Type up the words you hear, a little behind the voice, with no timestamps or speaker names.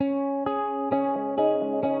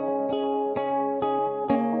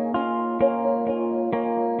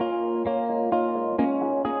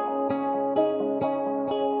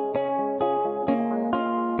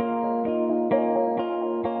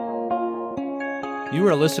You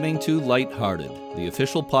are listening to Lighthearted, the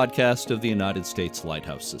official podcast of the United States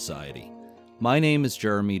Lighthouse Society. My name is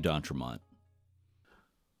Jeremy D'Entremont.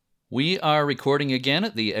 We are recording again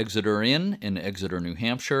at the Exeter Inn in Exeter, New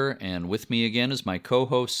Hampshire, and with me again is my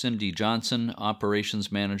co-host Cindy Johnson, Operations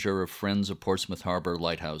Manager of Friends of Portsmouth Harbor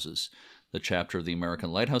Lighthouses, the chapter of the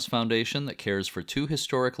American Lighthouse Foundation that cares for two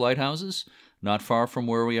historic lighthouses not far from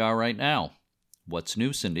where we are right now. What's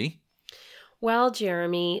new, Cindy? Well,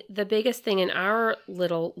 Jeremy, the biggest thing in our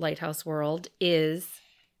little lighthouse world is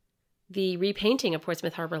the repainting of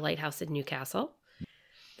Portsmouth Harbor Lighthouse in Newcastle.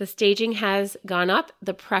 The staging has gone up,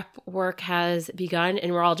 the prep work has begun,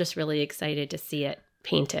 and we're all just really excited to see it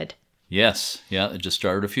painted. Yes, it just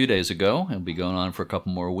started a few days ago. It'll be going on for a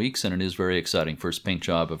couple more weeks, and it is very exciting. First paint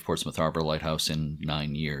job of Portsmouth Harbor Lighthouse in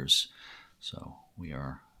 9 years. So we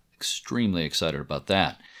are extremely excited about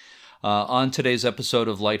that. On today's episode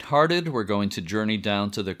of Lighthearted, we're going to journey down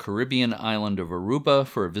to the Caribbean island of Aruba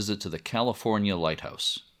for a visit to the California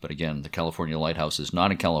Lighthouse. But again, the California Lighthouse is not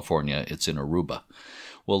in California, it's in Aruba.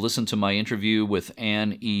 We'll listen to my interview with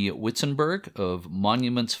Anne E. Witzenberg of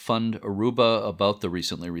Monuments Fund Aruba about the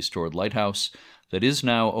recently restored lighthouse that is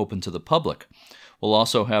now open to the public. We'll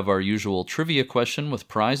also have our usual trivia question with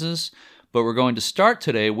prizes, but we're going to start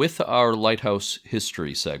today with our Lighthouse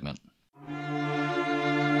History segment.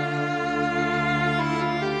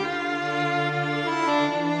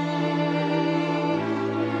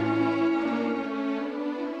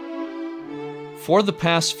 For the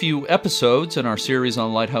past few episodes in our series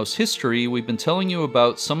on lighthouse history, we've been telling you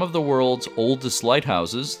about some of the world's oldest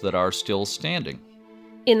lighthouses that are still standing.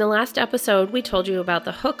 In the last episode, we told you about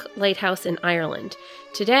the Hook Lighthouse in Ireland.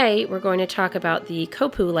 Today, we're going to talk about the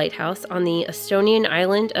Kopu Lighthouse on the Estonian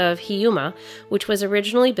island of Hiiumaa, which was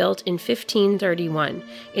originally built in 1531.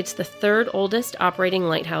 It's the third oldest operating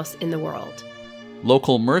lighthouse in the world.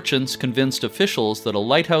 Local merchants convinced officials that a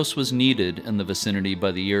lighthouse was needed in the vicinity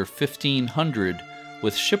by the year 1500,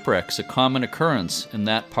 with shipwrecks a common occurrence in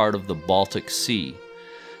that part of the Baltic Sea.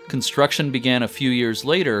 Construction began a few years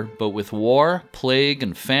later, but with war, plague,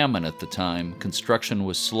 and famine at the time, construction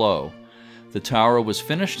was slow. The tower was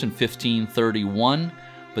finished in 1531,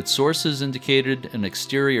 but sources indicated an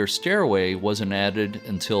exterior stairway wasn't added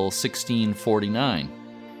until 1649.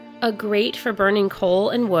 A grate for burning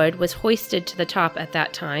coal and wood was hoisted to the top at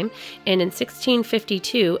that time, and in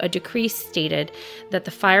 1652 a decree stated that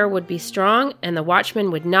the fire would be strong and the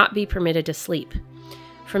watchman would not be permitted to sleep.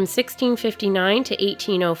 From 1659 to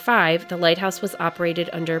 1805, the lighthouse was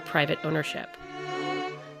operated under private ownership.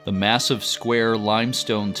 The massive square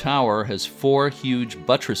limestone tower has 4 huge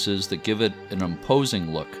buttresses that give it an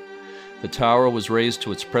imposing look. The tower was raised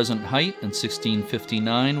to its present height in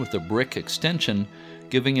 1659 with a brick extension,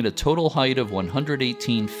 giving it a total height of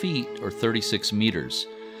 118 feet or 36 meters.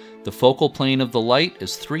 The focal plane of the light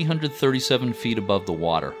is 337 feet above the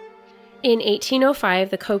water. In 1805,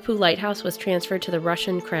 the Kopu Lighthouse was transferred to the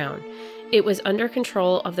Russian Crown. It was under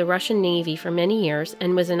control of the Russian Navy for many years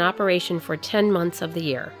and was in operation for 10 months of the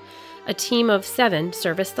year. A team of 7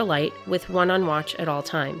 serviced the light, with one on watch at all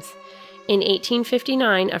times. In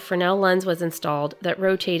 1859, a Fresnel lens was installed that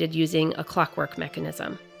rotated using a clockwork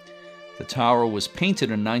mechanism. The tower was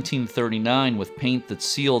painted in 1939 with paint that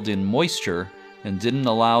sealed in moisture and didn't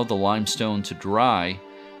allow the limestone to dry,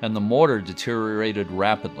 and the mortar deteriorated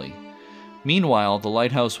rapidly. Meanwhile, the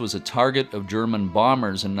lighthouse was a target of German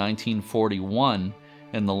bombers in 1941,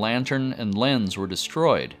 and the lantern and lens were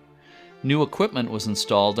destroyed. New equipment was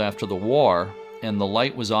installed after the war, and the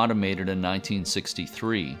light was automated in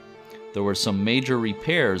 1963. There were some major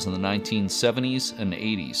repairs in the 1970s and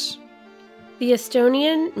 80s. The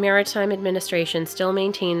Estonian Maritime Administration still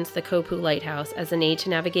maintains the Kopu Lighthouse as an aid to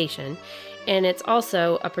navigation, and it's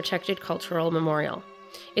also a protected cultural memorial.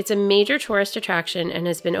 It's a major tourist attraction and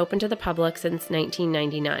has been open to the public since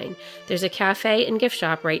 1999. There's a cafe and gift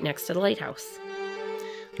shop right next to the lighthouse.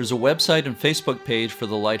 There's a website and Facebook page for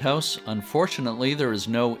the lighthouse. Unfortunately, there is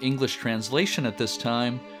no English translation at this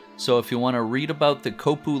time, so if you want to read about the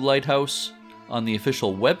Kopu Lighthouse on the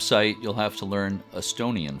official website, you'll have to learn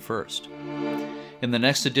Estonian first. In the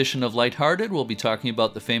next edition of Lighthearted, we'll be talking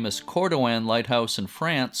about the famous Cordouan Lighthouse in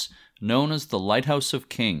France, known as the Lighthouse of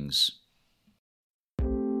Kings.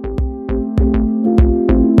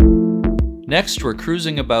 Next, we're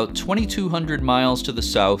cruising about 2,200 miles to the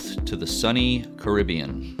south to the sunny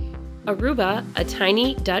Caribbean. Aruba, a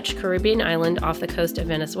tiny Dutch Caribbean island off the coast of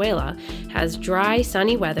Venezuela, has dry,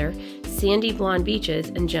 sunny weather, sandy blonde beaches,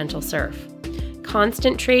 and gentle surf.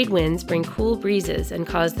 Constant trade winds bring cool breezes and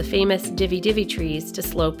cause the famous divvy trees to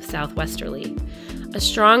slope southwesterly. A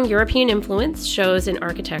strong European influence shows in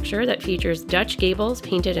architecture that features Dutch gables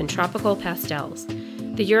painted in tropical pastels.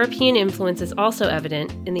 The European influence is also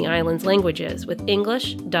evident in the island's languages, with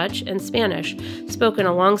English, Dutch, and Spanish spoken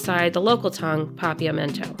alongside the local tongue,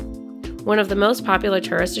 Papiamento. One of the most popular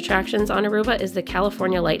tourist attractions on Aruba is the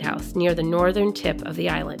California Lighthouse, near the northern tip of the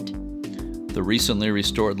island. The recently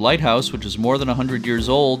restored lighthouse, which is more than 100 years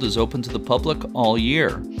old, is open to the public all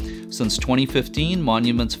year. Since 2015,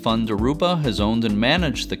 Monuments Fund Aruba has owned and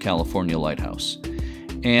managed the California Lighthouse.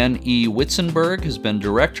 Anne E. Witzenberg has been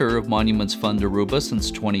director of Monuments Fund Aruba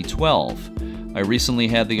since 2012. I recently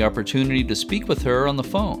had the opportunity to speak with her on the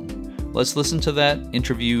phone. Let's listen to that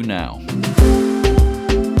interview now.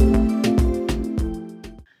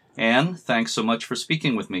 Anne, thanks so much for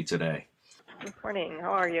speaking with me today. Good morning.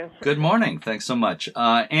 How are you? Good morning. Thanks so much.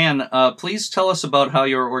 Anne, please tell us about how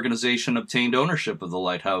your organization obtained ownership of the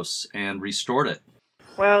lighthouse and restored it.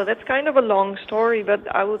 Well, that's kind of a long story, but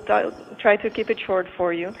I will try to keep it short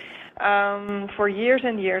for you. For years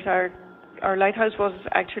and years, our lighthouse was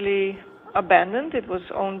actually abandoned. It was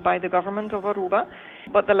owned by the government of Aruba,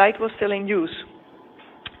 but the light was still in use.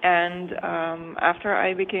 And after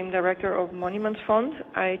I became director of Monuments Fund,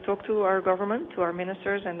 I talked to our government, to our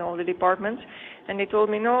ministers and all the departments, and they told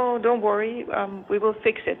me, no, don't worry, we will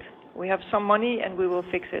fix it. We have some money and we will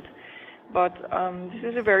fix it. But this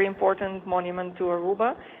is a very important monument to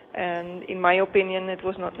Aruba, and in my opinion, it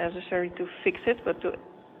was not necessary to fix it, but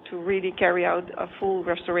to really carry out a full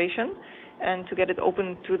restoration and to get it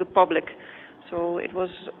open to the public. So it was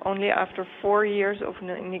only after 4 years of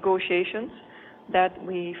negotiations that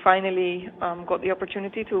we finally got the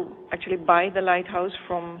opportunity to actually buy the lighthouse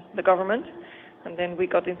from the government. And then we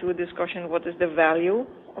got into a discussion, what is the value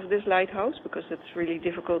of this lighthouse, because it's really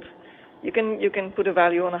difficult. You can put a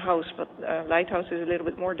value on a house, but a lighthouse is a little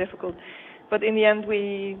bit more difficult. But in the end,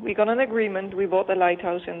 we got an agreement, we bought the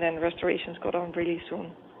lighthouse, and then restorations got on really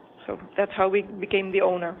soon. So that's how we became the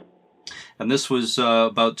owner. And this was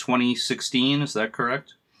about 2016, is that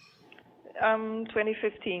correct?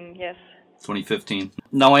 2015, yes. 2015.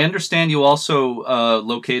 Now, I understand you also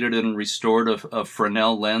located and restored a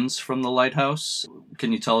Fresnel lens from the lighthouse.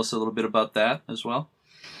 Can you tell us a little bit about that as well?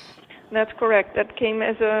 That's correct. That came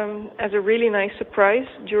as a really nice surprise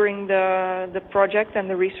during the project and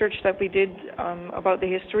the research that we did about the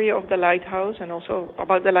history of the lighthouse and also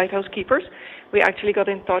about the lighthouse keepers. We actually got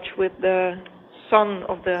in touch with the son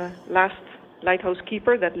of the last lighthouse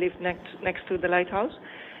keeper that lived next to the lighthouse,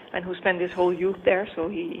 and who spent his whole youth there, so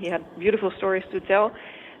he had beautiful stories to tell.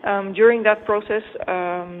 During that process,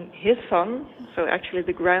 his son, so actually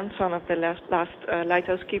the grandson of the last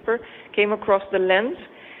lighthouse keeper, came across the lens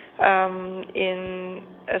in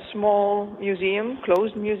a small museum,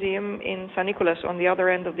 closed museum in San Nicolas on the other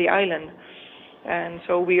end of the island. And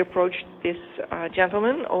so we approached this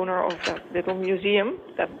gentleman, owner of that little museum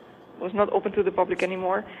that was not open to the public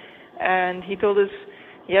anymore, and he told us,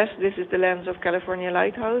 yes, this is the lens of California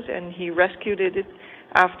Lighthouse, and he rescued it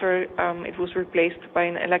after it was replaced by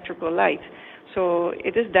an electrical light. So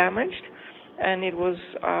it is damaged, and it was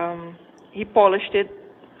he polished it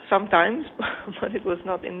sometimes, but it was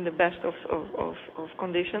not in the best of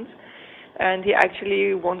conditions. And he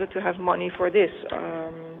actually wanted to have money for this.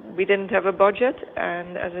 We didn't have a budget,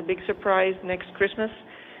 and as a big surprise, next Christmas,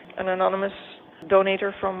 an anonymous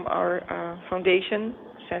donator from our foundation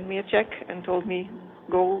sent me a check and told me,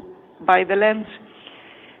 go buy the lens.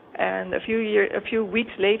 And a few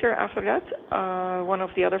weeks later after that, one of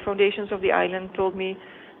the other foundations of the island told me,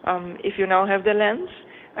 if you now have the lens,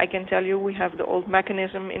 I can tell you we have the old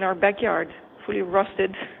mechanism in our backyard, fully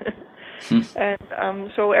rusted. And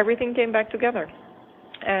so everything came back together.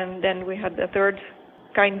 And then we had a third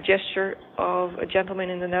kind gesture of a gentleman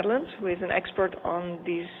in the Netherlands who is an expert on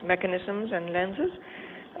these mechanisms and lenses,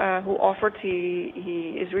 who offered,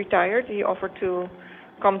 he is retired, he offered to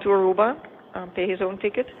come to Aruba, pay his own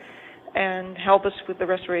ticket, and help us with the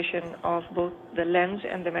restoration of both the lens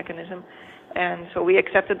and the mechanism. And so we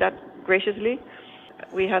accepted that graciously.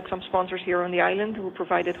 We had some sponsors here on the island who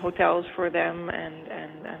provided hotels for them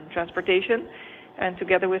and transportation. And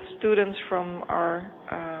together with students from our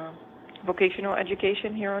vocational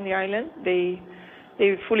education here on the island, they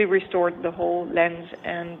fully restored the whole lens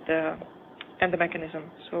and the mechanism.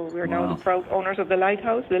 So we're now the proud owners of the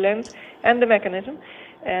lighthouse, the lens, and the mechanism.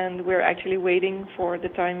 And we're actually waiting for the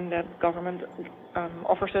time that government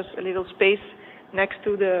offers us a little space next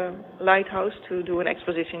to the lighthouse to do an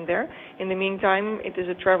exposition there. In the meantime, it is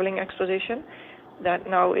a traveling exposition that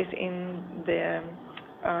now is in the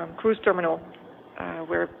cruise terminal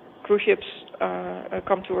where cruise ships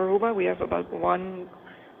come to Aruba. We have about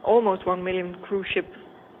almost 1 million cruise ship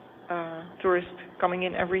tourists coming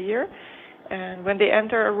in every year. And when they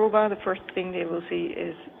enter Aruba, the first thing they will see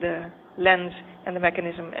is the lens and the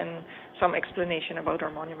mechanism and some explanation about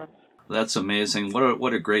our monuments. That's amazing.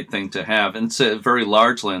 What a great thing to have. And it's a very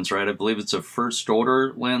large lens, right? I believe it's a first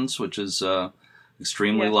order lens, which is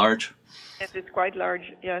extremely large. Yes, it's quite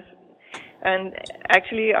large, yes. And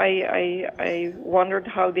actually, I wondered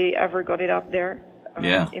how they ever got it up there in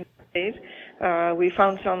the days. We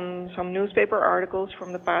found some newspaper articles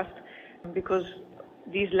from the past, because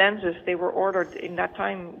these lenses, they were ordered in that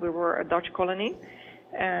time. We were a Dutch colony,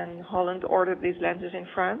 and Holland ordered these lenses in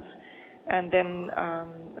France. And then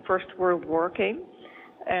the First World War came,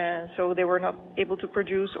 and so they were not able to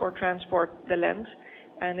produce or transport the lens.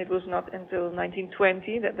 And it was not until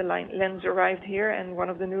 1920 that the lens arrived here, and one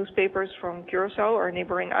of the newspapers from Curacao, our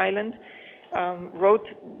neighboring island, wrote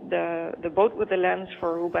the boat with the lens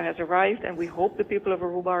for Aruba has arrived, and we hope the people of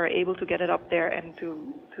Aruba are able to get it up there and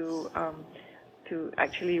to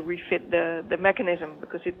actually refit the mechanism,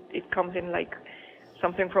 because it comes in like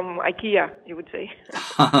something from IKEA, you would say.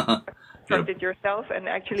 Construct it yourself, and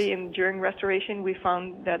actually during restoration we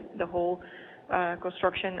found that the whole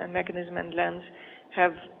construction and mechanism and lens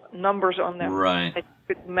have numbers on them that you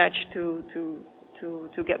could match to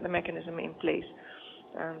get the mechanism in place.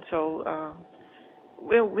 And so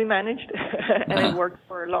we managed, and it worked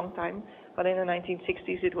for a long time. But in the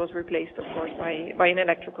 1960s it was replaced, of course, by an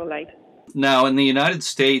electrical light. Now, in the United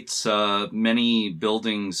States, many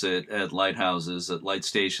buildings at lighthouses, at light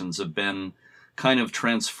stations, have been kind of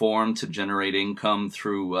transformed to generate income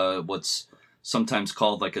through what's sometimes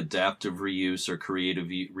called like adaptive reuse or creative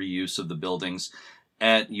reuse of the buildings.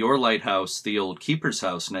 At your lighthouse, the old Keeper's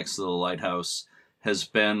House next to the lighthouse has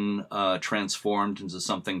been transformed into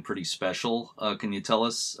something pretty special. Can you tell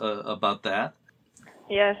us about that?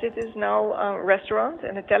 Yes, it is now a restaurant,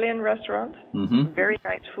 an Italian restaurant. Mm-hmm. Very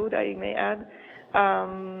nice food, I may add.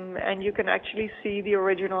 And you can actually see the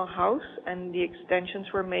original house, and the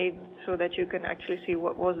extensions were made so that you can actually see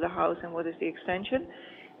what was the house and what is the extension.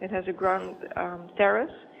 It has a grand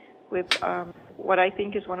terrace with what I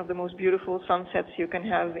think is one of the most beautiful sunsets you can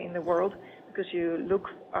have in the world, because you look,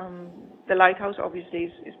 the lighthouse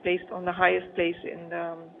obviously is placed on the highest place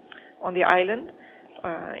on the island,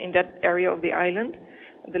 in that area of the island.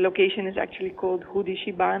 The location is actually called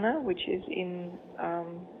Hudishibana, which is in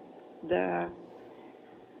the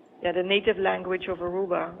native language of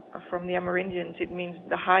Aruba, from the Amerindians. It means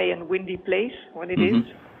the high and windy place, what it is.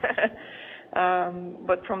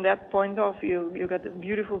 But from that point off, you got a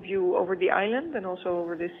beautiful view over the island and also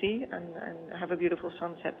over the sea, and have a beautiful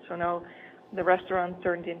sunset. So now the restaurant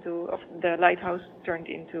the lighthouse turned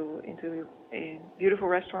into a beautiful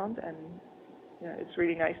restaurant, and it's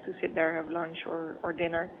really nice to sit there, have lunch or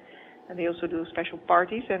dinner. And they also do special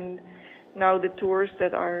parties. And now the tours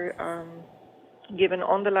that are given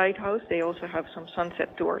on the lighthouse, they also have some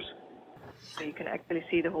sunset tours. So you can actually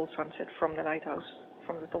see the whole sunset from the lighthouse,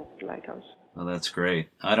 from the top of the lighthouse. Well, that's great.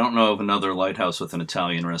 I don't know of another lighthouse with an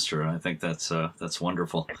Italian restaurant. I think that's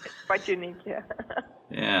wonderful. It's quite unique, yeah.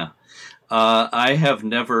 Yeah. I have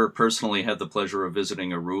never personally had the pleasure of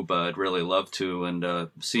visiting Aruba. I'd really love to, and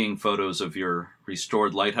seeing photos of your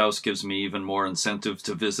restored lighthouse gives me even more incentive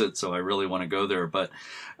to visit, so I really want to go there. But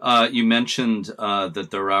you mentioned that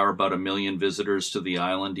there are about 1 million visitors to the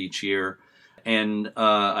island each year, and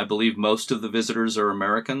I believe most of the visitors are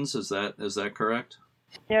Americans. Is that correct?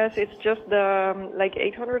 Yes, it's just like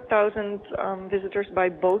 800,000 visitors by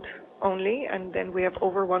boat only, and then we have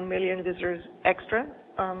over 1 million visitors extra.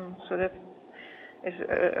 So that is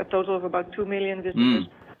a total of about 2 million visitors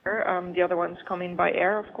per year. The other ones come in by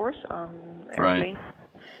air, of course, airplane. Right.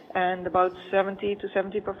 And about 70 to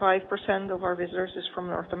 75% of our visitors is from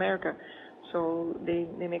North America. So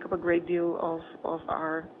they make up a great deal of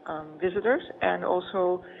our visitors. And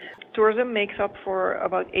also tourism makes up for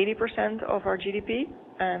about 80% of our GDP.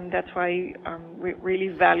 And that's why we really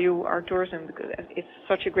value our tourism, because it's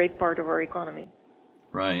such a great part of our economy.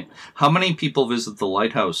 Right. How many people visit the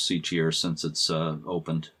lighthouse each year since it's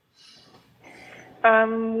opened?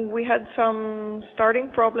 We had some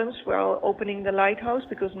starting problems while opening the lighthouse,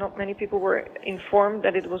 because not many people were informed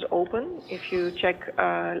that it was open. If you check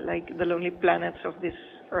like the Lonely Planets of this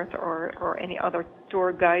Earth or any other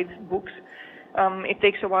tour guide books, it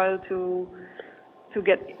takes a while to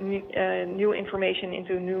get new information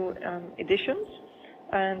into new editions.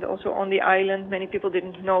 And also on the island, many people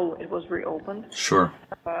didn't know it was reopened. Sure.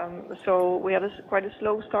 So we had quite a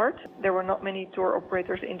slow start. There were not many tour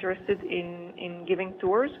operators interested in giving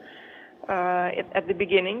tours at the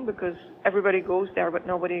beginning, because everybody goes there, but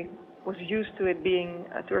nobody was used to it being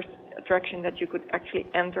a tourist attraction that you could actually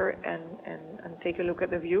enter and take a look at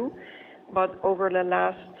the view. But over the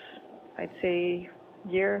last, I'd say,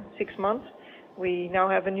 year, 6 months, We now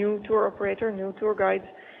have a new tour operator, new tour guides,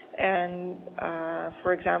 and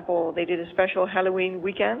for example, they did a special Halloween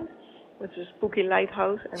weekend with a spooky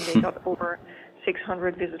lighthouse, and they got over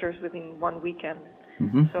 600 visitors within one weekend.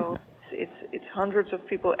 So it's hundreds of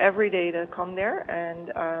people every day that come there, and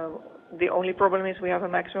the only problem is we have a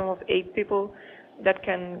maximum of 8 people that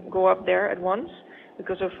can go up there at once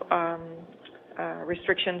because of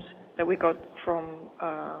restrictions that we got from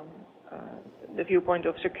the viewpoint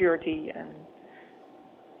of security. And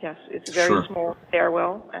yes, it's a very small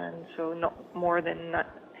stairwell, and so not more than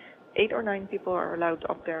 8 or 9 people are allowed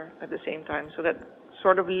up there at the same time. So that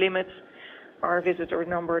sort of limits our visitor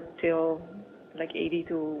number till like 80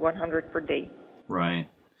 to 100 per day. Right.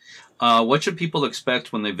 What should people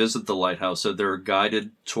expect when they visit the lighthouse? Are there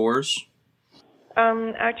guided tours?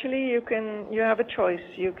 Actually, you have a choice.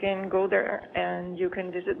 You can go there and you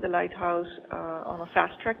can visit the lighthouse on a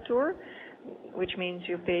fast track tour, which means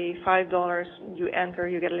you pay $5, you enter,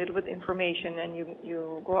 you get a little bit information, and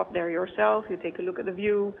you go up there yourself, you take a look at the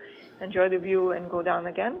view, enjoy the view, and go down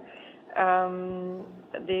again.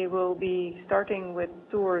 They will be starting with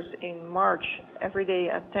tours in March every day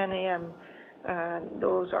at 10 a.m.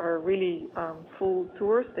 Those are really full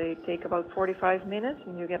tours. They take about 45 minutes,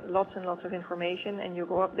 and you get lots and lots of information, and you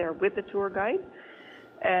go up there with the tour guide.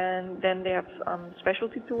 And then they have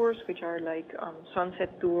specialty tours, which are like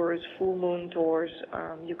sunset tours, full moon tours.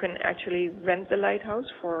 You can actually rent the lighthouse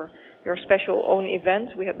for your special own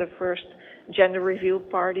events. We had the first gender reveal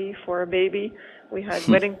party for a baby. We had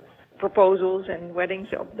wedding proposals and weddings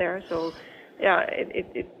up there. So, yeah,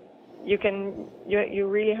 you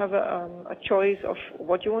really have a choice of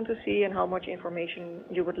what you want to see and how much information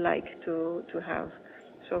you would like to have.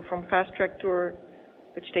 So from fast track tour,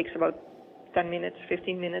 which takes about 10 minutes,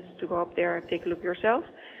 15 minutes to go up there and take a look yourself,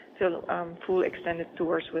 till full extended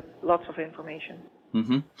tours with lots of information.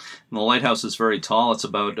 And the lighthouse is very tall. It's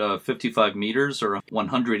about 55 meters or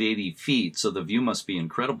 180 feet, so the view must be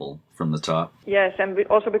incredible from the top. Yes, and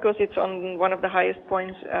also because it's on one of the highest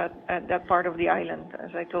points at that part of the island.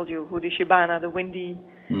 As I told you, Hudishibana, the windy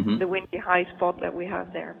high spot that we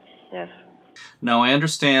have there. Yes. Now, I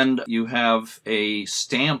understand you have a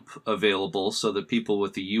stamp available so that people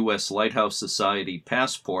with the U.S. Lighthouse Society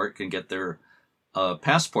passport can get their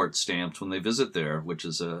passport stamped when they visit there, which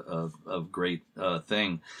is a great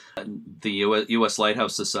thing. The U.S.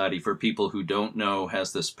 Lighthouse Society, for people who don't know,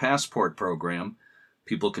 has this passport program.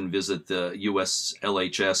 People can visit the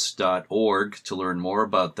uslhs.org to learn more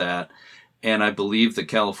about that. And I believe the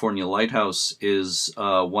California Lighthouse is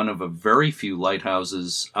one of a very few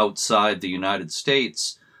lighthouses outside the United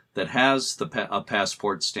States that has a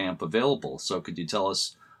passport stamp available. So could you tell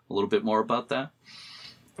us a little bit more about that?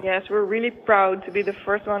 Yes, we're really proud to be the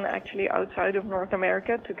first one actually outside of North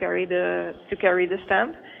America to carry the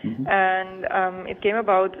stamp. And it came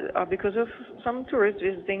about because of some tourists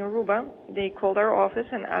visiting Aruba. They called our office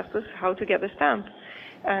and asked us how to get the stamp.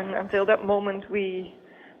 And until that moment, we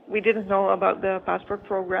didn't know about the passport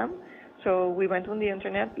program. So we went on the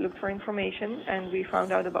internet, looked for information, and we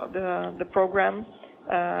found out about the program,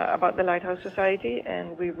 about the Lighthouse Society,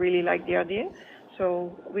 and we really liked the idea.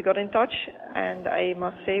 So we got in touch, and I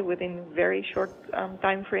must say within very short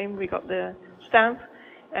time frame we got the stamp,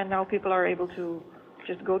 and now people are able to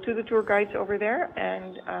just go to the tour guides over there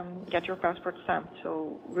and get your passport stamped.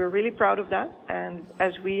 So we're really proud of that, and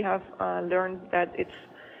as we have learned that it's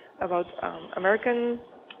about American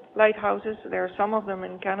lighthouses, there are some of them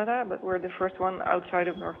in Canada, but we're the first one outside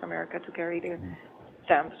of North America to carry the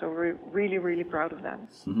stamp, so we're really, really proud of that.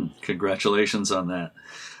 Congratulations on that.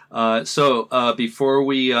 So before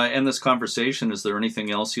we end this conversation, is there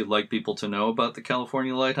anything else you'd like people to know about the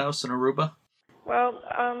California Lighthouse in Aruba? Well,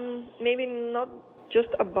 maybe not just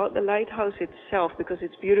about the lighthouse itself, because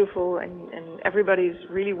it's beautiful and everybody's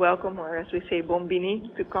really welcome, or as we say,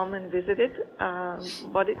 bombini, to come and visit it.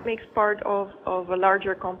 But it makes part of a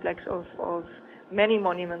larger complex of many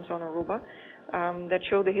monuments on Aruba that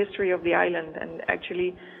show the history of the island. And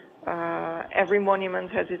actually, every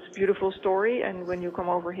monument has its beautiful story, and when you come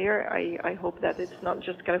over here, I hope that it's not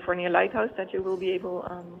just California Lighthouse that you will be able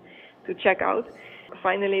to check out.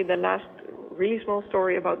 Finally, the last really small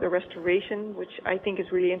story about the restoration, which I think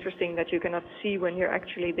is really interesting that you cannot see when you're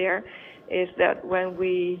actually there, is that when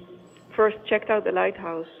we first checked out the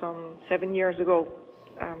lighthouse some 7 years ago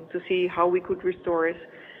to see how we could restore it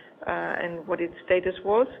and what its status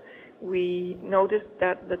was, we noticed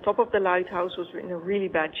that the top of the lighthouse was in a really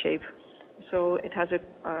bad shape. So it has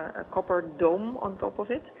a copper dome on top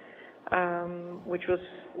of it, which was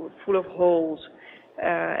full of holes.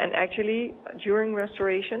 And actually, during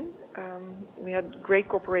restoration, we had great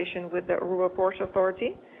cooperation with the Aruba Ports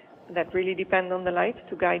Authority. that really depend on the light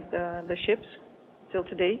to guide the ships till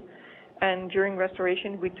today. And during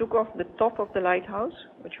restoration, we took off the top of the lighthouse,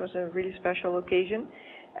 which was a really special occasion,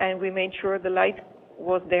 and we made sure the light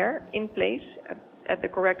was there in place at the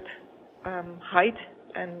correct height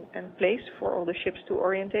and place for all the ships to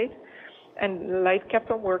orientate. And the light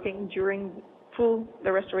kept on working during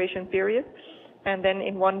the restoration period. And then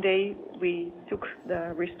in one day, we took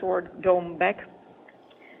the restored dome back,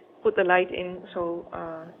 put the light in. So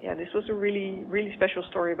this was a really, really special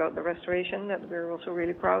story about the restoration that we're also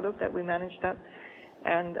really proud of, that we managed that.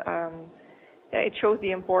 And it shows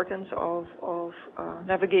the importance of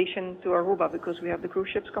navigation to Aruba, because we have the cruise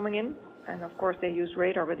ships coming in, and of course they use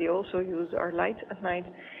radar, but they also use our light at night.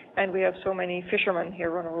 And we have so many fishermen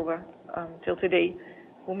here on Aruba till today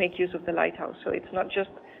who make use of the lighthouse. So it's not just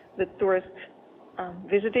the tourists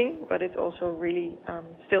visiting, but it's also really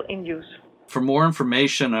still in use. For more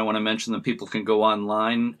information, I want to mention that people can go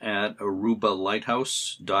online at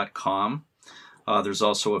arubalighthouse.com. There's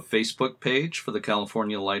also a Facebook page for the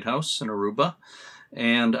California Lighthouse in Aruba.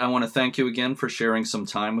 And I want to thank you again for sharing some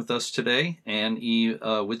time with us today. Anne E.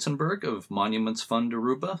 Witzenberg of Monuments Fund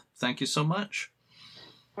Aruba, thank you so much.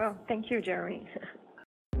 Well, thank you, Jeremy.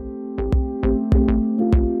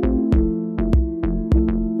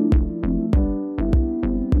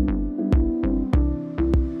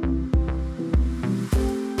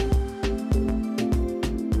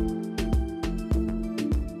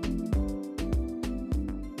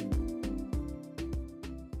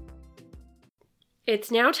 It's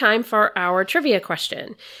now time for our trivia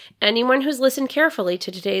question. Anyone who's listened carefully to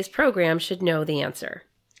today's program should know the answer.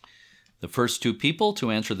 The first two people to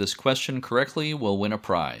answer this question correctly will win a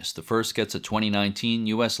prize. The first gets a 2019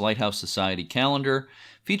 U.S. Lighthouse Society calendar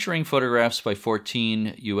featuring photographs by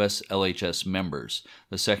 14 U.S. LHS members.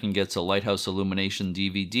 The second gets a Lighthouse Illumination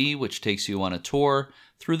DVD, which takes you on a tour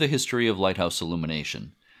through the history of lighthouse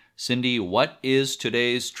illumination. Cindy, what is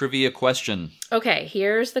today's trivia question? Okay,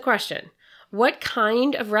 here's the question. What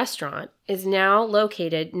kind of restaurant is now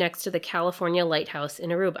located next to the California Lighthouse in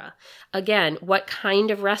Aruba? Again, what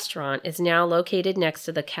kind of restaurant is now located next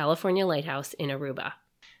to the California Lighthouse in Aruba?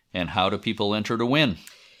 And how do people enter to win?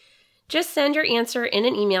 Just send your answer in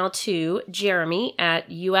an email to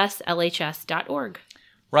jeremy@uslhs.org.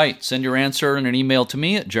 Right. Send your answer in an email to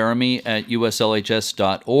me at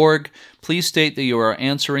jeremy@uslhs.org. Please state that you are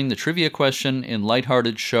answering the trivia question in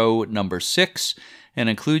Lighthearted Show number 6, and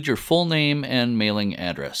include your full name and mailing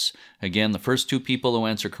address. Again, the first two people who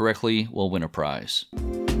answer correctly will win a prize.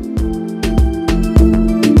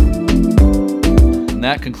 And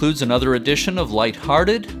that concludes another edition of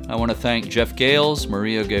Lighthearted. I want to thank Jeff Gales,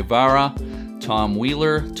 Maria Guevara, Tom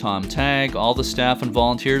Wheeler, Tom Tagg, all the staff and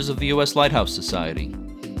volunteers of the U.S. Lighthouse Society.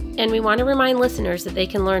 And we want to remind listeners that they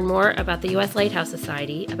can learn more about the U.S. Lighthouse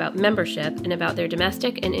Society, about membership, and about their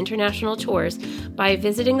domestic and international tours by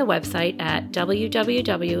visiting the website at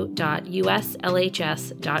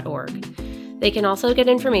www.uslhs.org. They can also get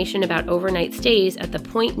information about overnight stays at the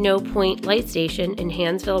Point No Point Light Station in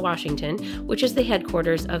Hansville, Washington, which is the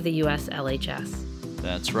headquarters of the U.S. LHS.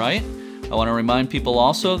 That's right. I want to remind people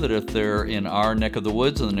also that if they're in our neck of the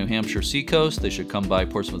woods on the New Hampshire seacoast, they should come by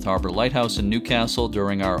Portsmouth Harbor Lighthouse in Newcastle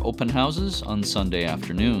during our open houses on Sunday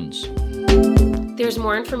afternoons. There's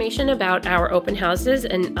more information about our open houses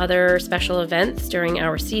and other special events during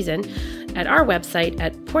our season at our website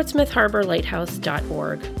at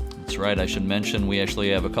portsmouthharborlighthouse.org. That's right. I should mention we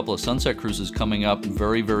actually have a couple of sunset cruises coming up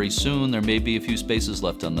very, very soon. There may be a few spaces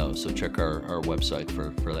left on those, so check our website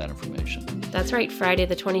for that information. That's right, Friday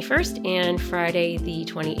the 21st and Friday the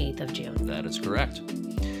 28th of June. That is correct.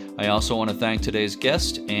 I also want to thank today's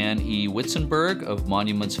guest, Anne E. Witzenberg of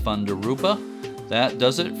Monuments Fund Aruba. That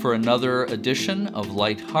does it for another edition of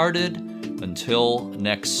Lighthearted. Until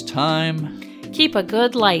next time, keep a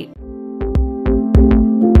good light.